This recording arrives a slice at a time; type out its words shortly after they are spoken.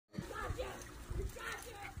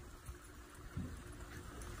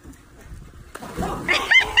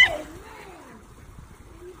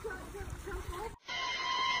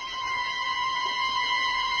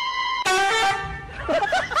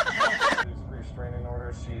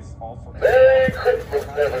call for Merry Christmas,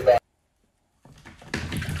 everybody.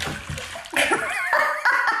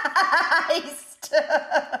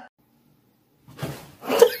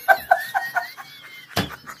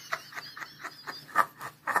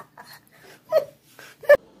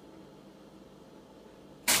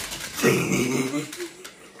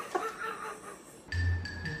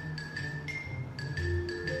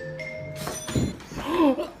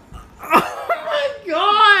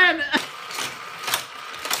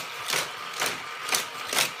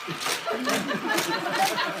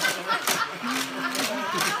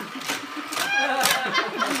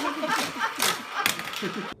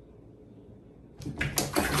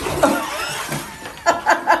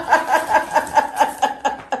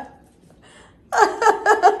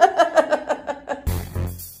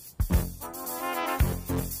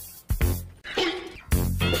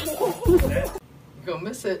 You're gonna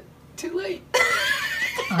miss it. Too late.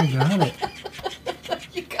 I got it.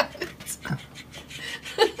 You got it.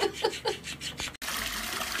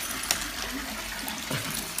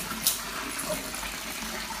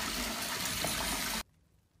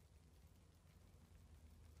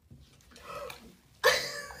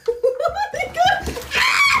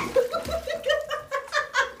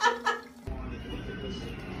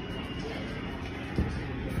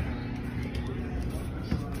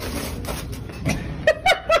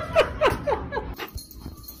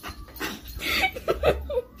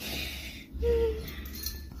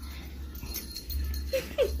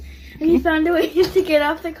 Have you found a way to get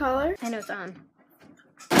off the collar? I know it's on.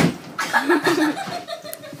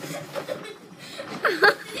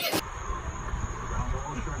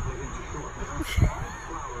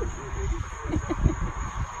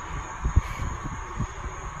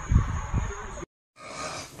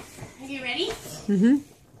 Are you ready? Mm-hmm.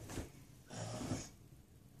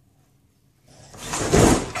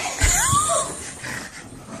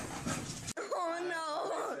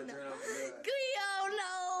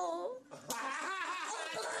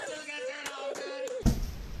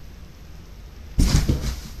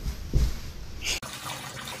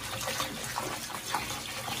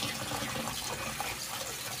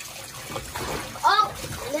 Oh,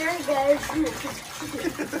 there he goes.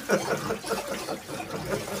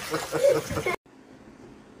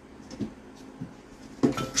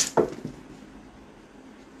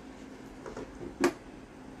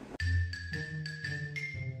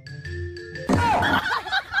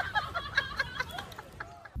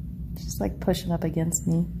 Just like pushing up against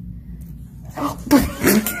me.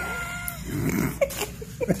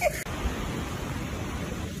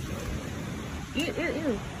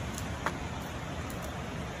 Ew.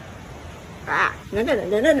 Ah, no, don't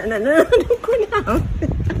go down.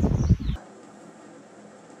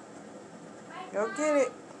 Go get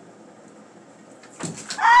it.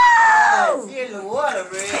 Oh! She in the water,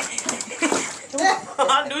 man.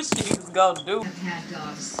 I knew she was gonna do. I've had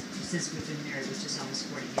dogs since we've been married, which is almost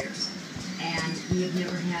 40 years. And we have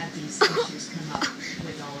never had these issues come up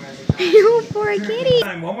with all our other dogs. You poor kitty.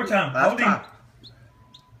 One more time. Hold him.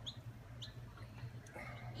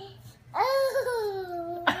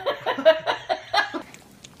 Oh.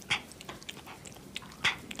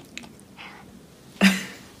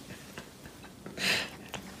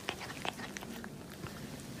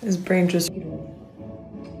 His brain just. See?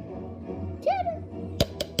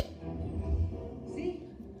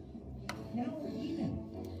 Now we're even.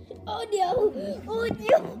 Oh no! Oh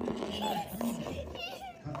no!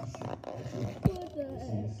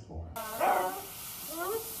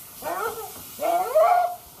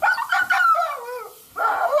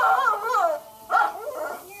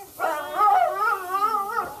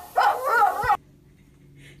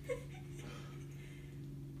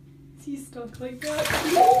 He stuck like that.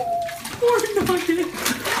 Poor Nugget.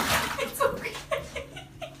 It's okay.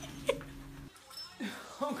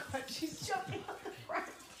 Oh god, she's jumping on the front.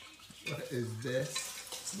 What is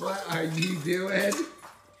this? What are you doing?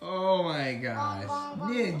 Oh my gosh.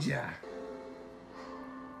 Ninja.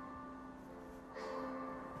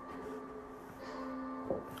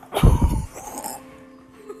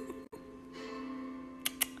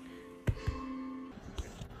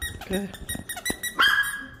 Good.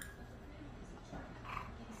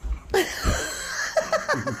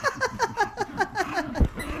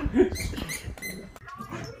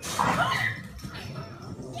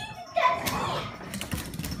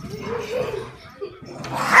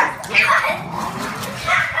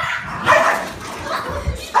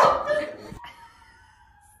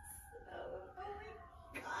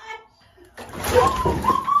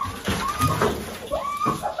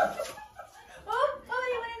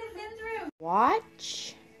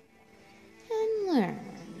 Watch and learn.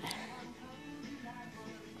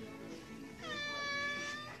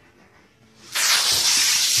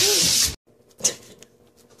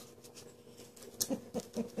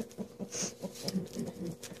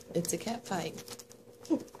 fight.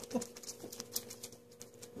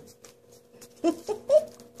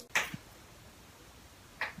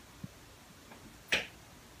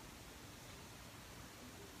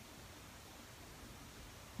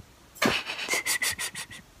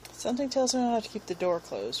 Something tells me I have to keep the door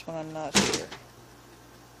closed when I'm not here.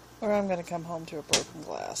 Or I'm going to come home to a broken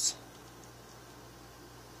glass.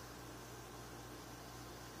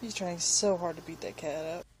 He's trying so hard to beat that cat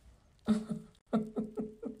up.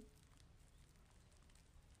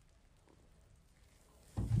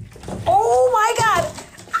 Oh my god!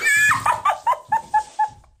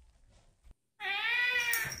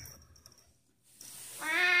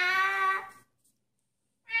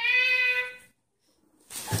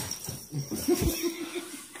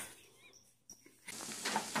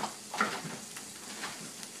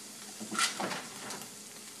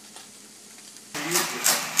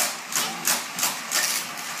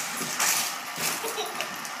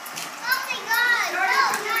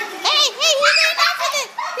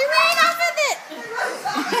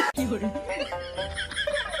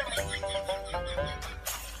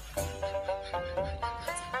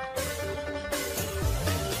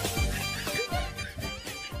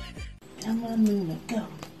 Come on, Luna, go,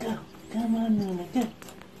 go. Come on, Luna, go.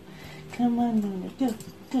 Come on, Luna, go,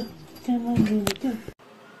 go. Come on, Luna, go.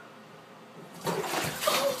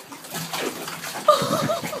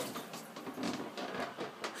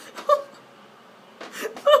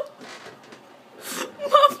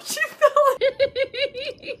 Mom, she fell.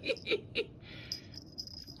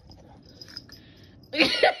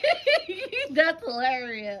 That's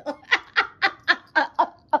hilarious.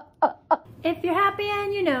 If you're happy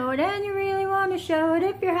and you know it and you really want to show it,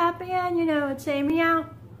 if you're happy and you know it, say meow.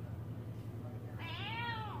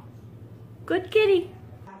 Good kitty.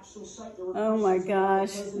 Oh my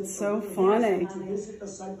gosh, it's so funny.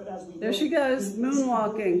 There she goes,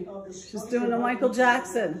 moonwalking. She's doing a Michael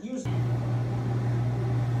Jackson.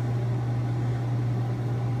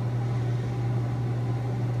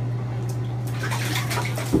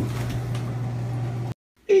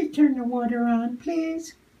 Please turn the water on,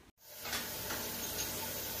 please.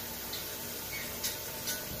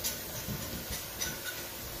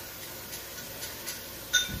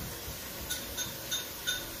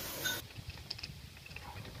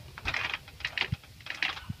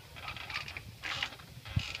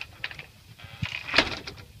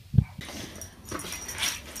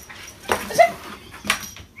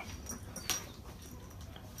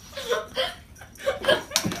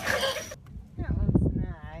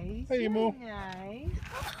 Hey, Mo. Nice.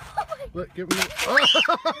 Look, give me.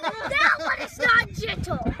 That one is not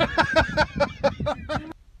gentle.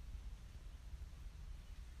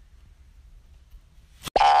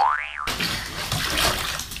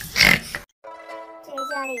这是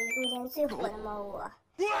家里目前最火的猫窝，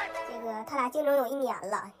这个它俩竞争有1年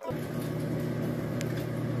了。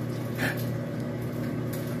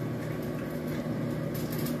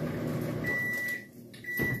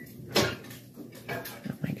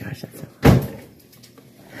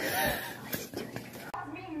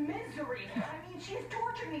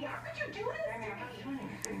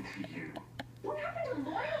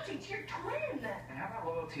And how about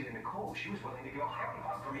loyalty to Nicole? She was willing to go hard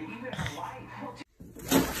for me, even her life.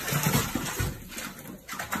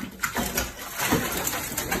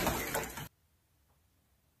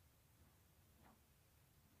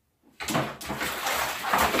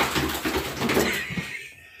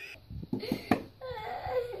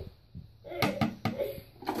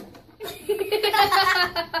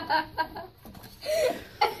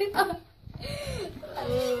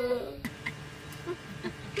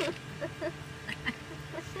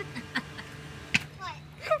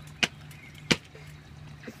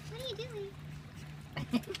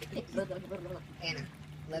 Anna,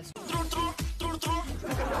 let's.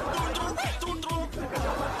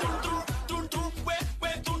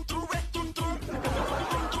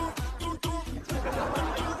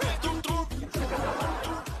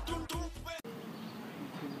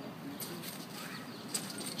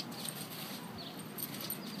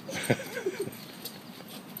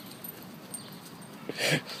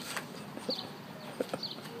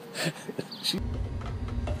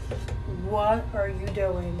 What are you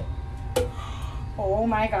doing? Oh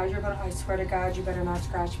my God, you're gonna, I swear to God, you better not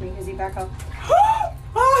scratch me. Is he back up?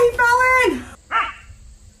 Oh, he fell in!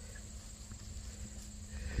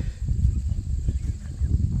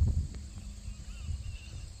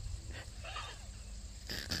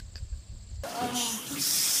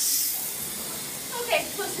 Okay,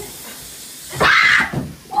 listen.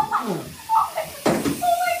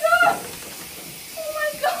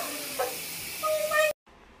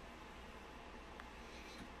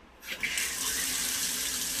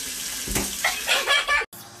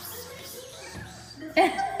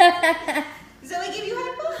 Zoe, give you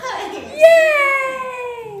high five.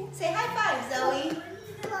 Yay! Say high five, Zoe.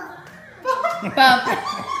 Bump.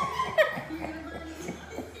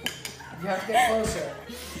 You have to get closer.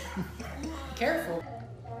 Careful.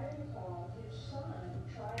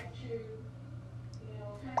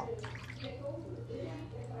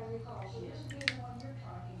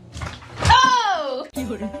 Oh!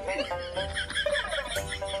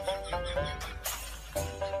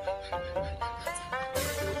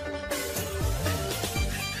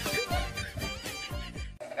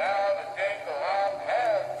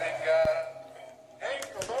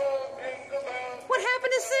 What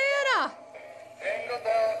happened to Santa?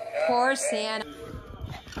 Poor Santa.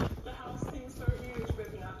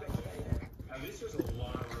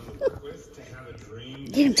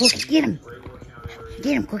 Get him, Cookie, get him.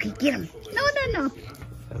 Get him, Cookie, get him. No, no, no.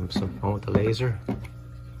 Having some fun with the laser.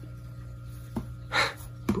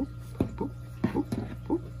 Boop, boop, boop, boop,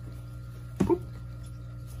 boop, boop,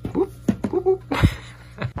 boop, boop.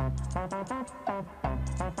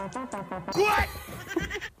 What?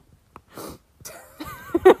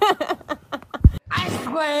 I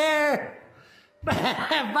swear.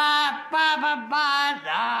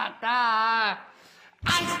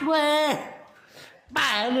 I swear.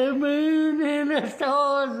 By the moon and the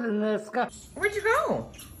stars in the sky. Where'd you go?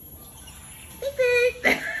 Beep,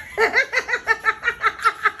 beep.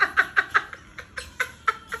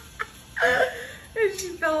 And she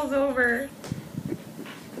falls over.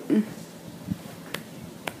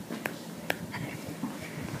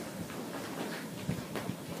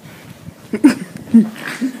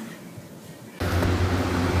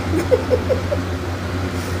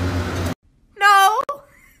 No!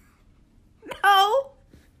 No!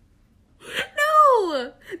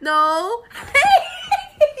 No! No! Hey!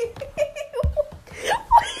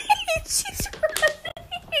 Wait, she's running.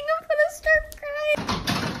 I'm gonna start crying.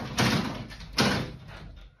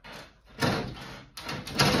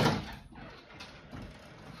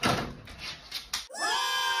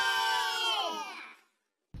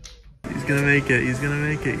 He's gonna make it. He's gonna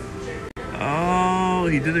make it. Oh,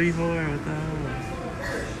 he did it before. What the hell?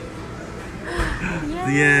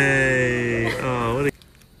 Yay! Oh, what a...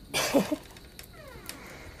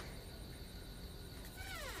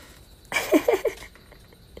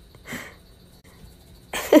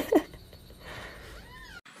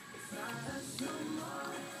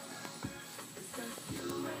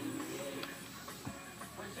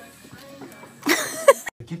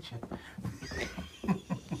 Get you.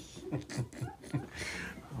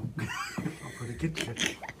 I'm gonna get you.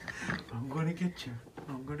 I'm gonna get you.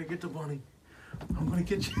 I'm gonna get the bunny. I'm gonna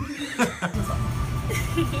get you.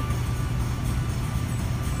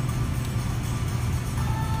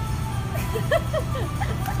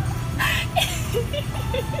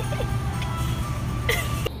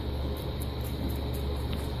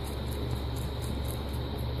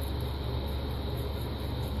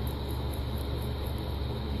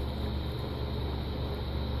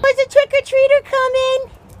 Oh, is a trick-or-treater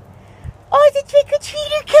coming? Oh, is a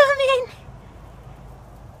trick-or-treater coming?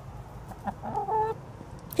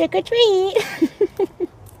 Trick-or-treat.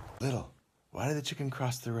 Little, why did the chicken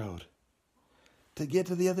cross the road? To get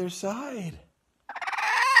to the other side.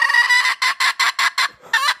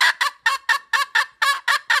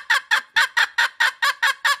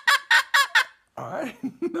 I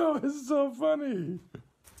know, it's so funny.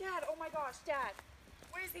 Dad, oh my gosh, Dad.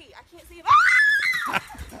 Where is he? I can't see him.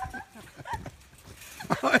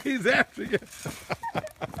 Oh, he's after you.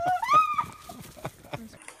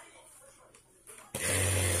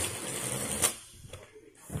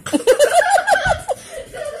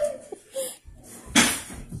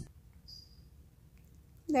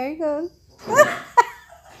 There he goes.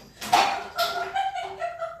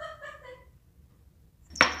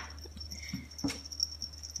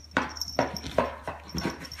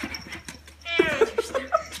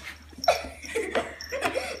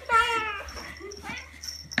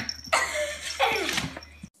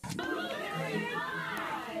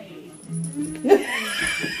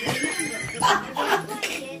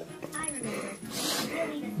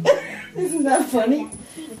 Isn't that funny?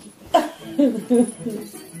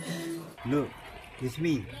 Look, it's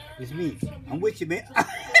me. It's me. I'm with you, man.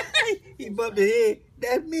 He bumped the head.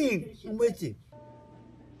 That's me. I'm with you.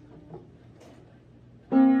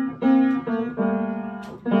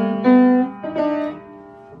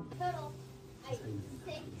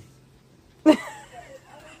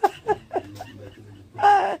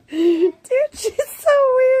 Dude, she's so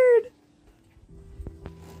weird.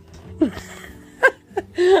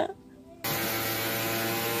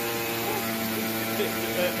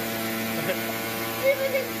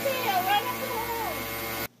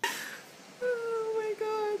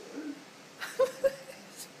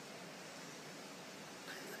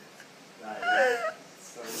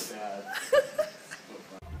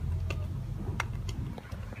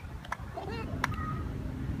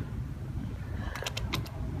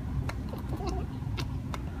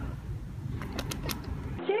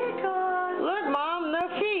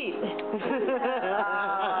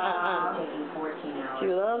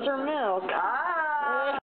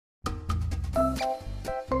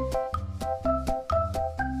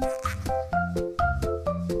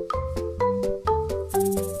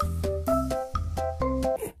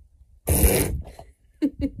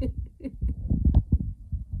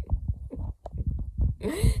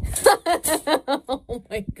 Oh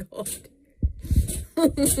my God.